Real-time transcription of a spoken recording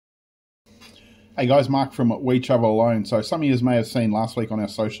Hey guys, Mark from We Travel Alone. So some of you may have seen last week on our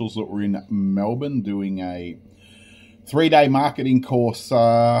socials that we're in Melbourne doing a 3-day marketing course.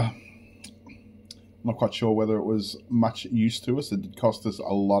 I'm not quite sure whether it was much use to us. It did cost us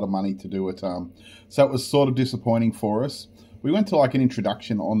a lot of money to do it. So it was sort of disappointing for us. We went to like an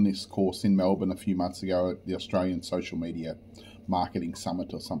introduction on this course in Melbourne a few months ago at the Australian Social Media Marketing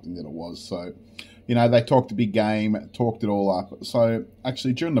Summit or something that it was. So, you know, they talked a big game, talked it all up. So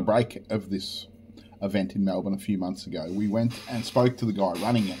actually during the break of this event in Melbourne a few months ago, we went and spoke to the guy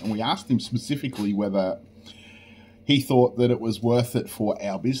running it, and we asked him specifically whether he thought that it was worth it for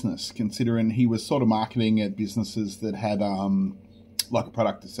our business, considering he was sort of marketing at businesses that had like a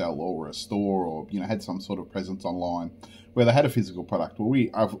product to sell or a store, or had some sort of presence online where they had a physical product. Well, we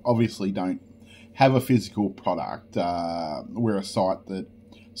obviously don't have a physical product. We're a site that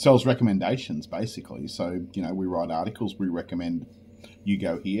sells recommendations basically. So we write articles, we recommend you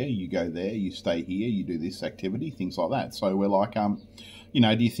go here, you go there, you stay here, you do this activity, things like that. So we're like, do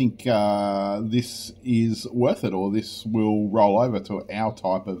you think this is worth it, or this will roll over to our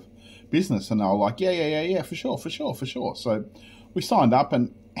type of business? And they were like, yeah, for sure. So we signed up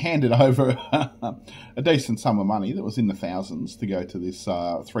and handed over a decent sum of money that was in the thousands to go to this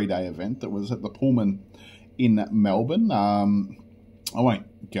 3-day event that was at the Pullman in Melbourne. I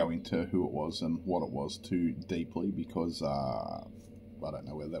won't go into who it was and what it was too deeply because I don't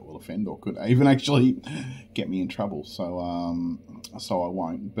know whether that will offend or could even actually get me in trouble. So I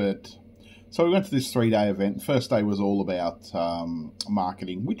won't. But so we went to this 3-day event. First day was all about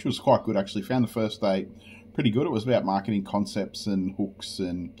marketing, which was quite good actually. Found the first day pretty good. It was about marketing concepts and hooks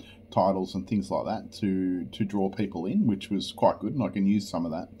and titles and things like that to draw people in, which was quite good, and I can use some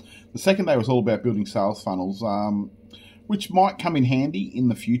of that. The second day was all about building sales funnels, which might come in handy in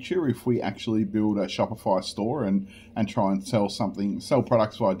the future if we actually build a Shopify store and try and sell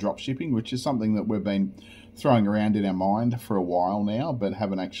products via drop shipping, which is something that we've been throwing around in our mind for a while now, but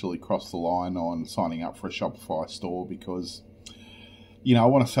haven't actually crossed the line on signing up for a Shopify store because, I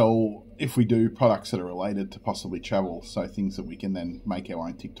want to sell, if we do, products that are related to possibly travel, so things that we can then make our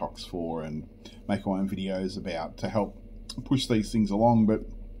own TikToks for and make our own videos about to help push these things along. But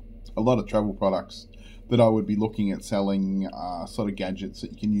a lot of travel products that I would be looking at selling sort of gadgets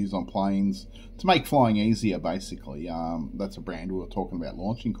that you can use on planes to make flying easier, basically. That's a brand we were talking about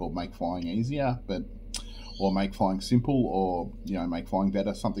launching called Make Flying Easier, or Make Flying Simple, or, Make Flying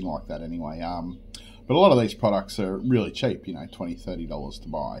Better, something like that anyway. But a lot of these products are really cheap, $20, $30 to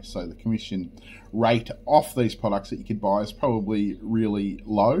buy. So the commission rate off these products that you could buy is probably really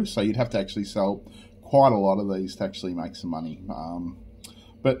low. So you'd have to actually sell quite a lot of these to actually make some money.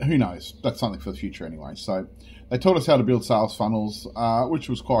 But who knows? That's something for the future anyway. So they taught us how to build sales funnels, which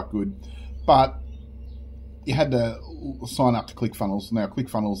was quite good. But you had to sign up to ClickFunnels. Now,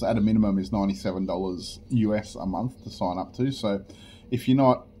 ClickFunnels at a minimum is $97 US a month to sign up to. So if you're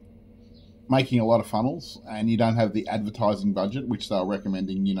not making a lot of funnels and you don't have the advertising budget, which they're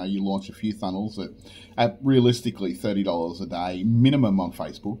recommending, you launch a few funnels at realistically $30 a day minimum on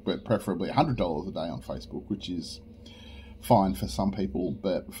Facebook, but preferably $100 a day on Facebook, which is fine for some people,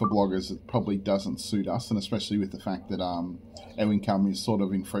 but for bloggers it probably doesn't suit us, and especially with the fact that our income is sort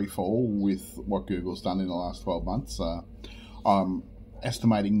of in free fall with what Google's done in the last 12 months. I'm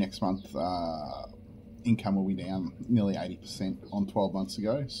estimating next month income will be down nearly 80% on 12 months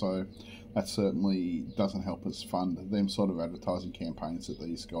ago, so that certainly doesn't help us fund them sort of advertising campaigns that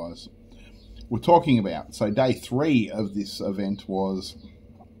these guys were talking about. So day 3 of this event was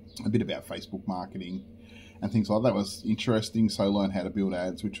a bit about Facebook marketing and things like that. Was interesting. So learn how to build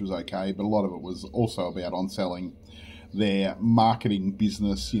ads, which was okay, but a lot of it was also about on selling their marketing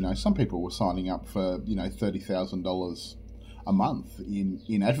business. Some people were signing up for $30,000 a month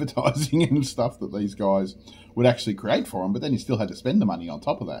in advertising and stuff that these guys would actually create for them, but then you still had to spend the money on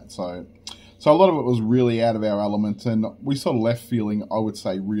top of that. So a lot of it was really out of our element, and we sort of left feeling, I would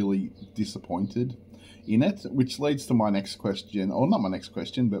say, really disappointed in it, which leads to my next question, or not my next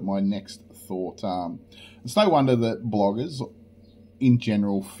question, but my next thought. It's no wonder that bloggers in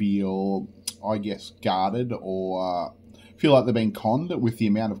general feel, I guess, guarded or feel like they're being conned with the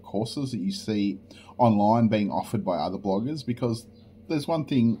amount of courses that you see online being offered by other bloggers, because there's one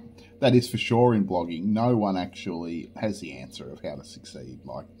thing that is for sure in blogging: no one actually has the answer of how to succeed.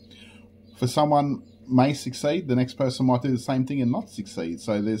 Like, for someone may succeed, the next person might do the same thing and not succeed.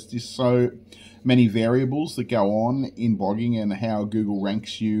 So there's just so many variables that go on in blogging, and how Google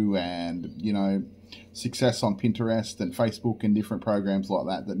ranks you, and success on Pinterest and Facebook and different programs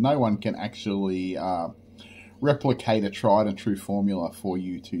like that no one can actually replicate a tried and true formula for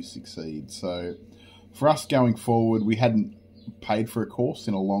you to succeed. So for us going forward, we hadn't paid for a course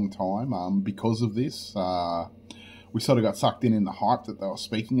in a long time because of this. We sort of got sucked in the hype that they were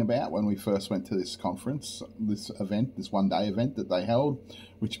speaking about when we first went to this conference, this event, this one-day event that they held,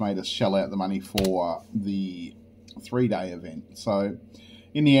 which made us shell out the money for the 3-day event. So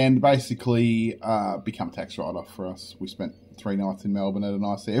in the end, basically become a tax write-off for us. We spent 3 nights in Melbourne at a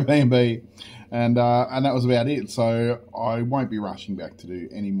nice Airbnb, and that was about it. So I won't be rushing back to do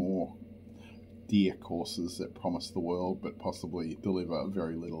any more dear courses that promise the world but possibly deliver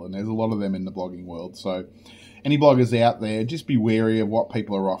very little. And there's a lot of them in the blogging world. So any bloggers out there, just be wary of what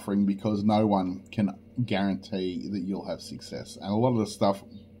people are offering, because no one can guarantee that you'll have success. And a lot of the stuff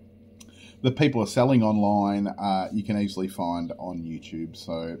that people are selling online, you can easily find on YouTube.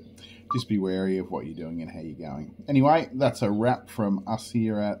 So just be wary of what you're doing and how you're going. Anyway, that's a wrap from us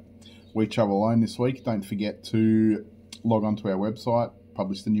here at We Travel Alone this week. Don't forget to log on to our website.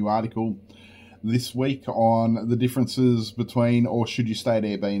 Published a new article this week on the differences between, or should you stay at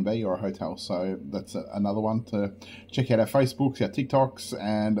Airbnb or a hotel. So that's another one to check out. Our Facebooks, our TikToks,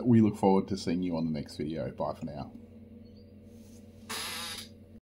 and we look forward to seeing you on the next video. Bye for now.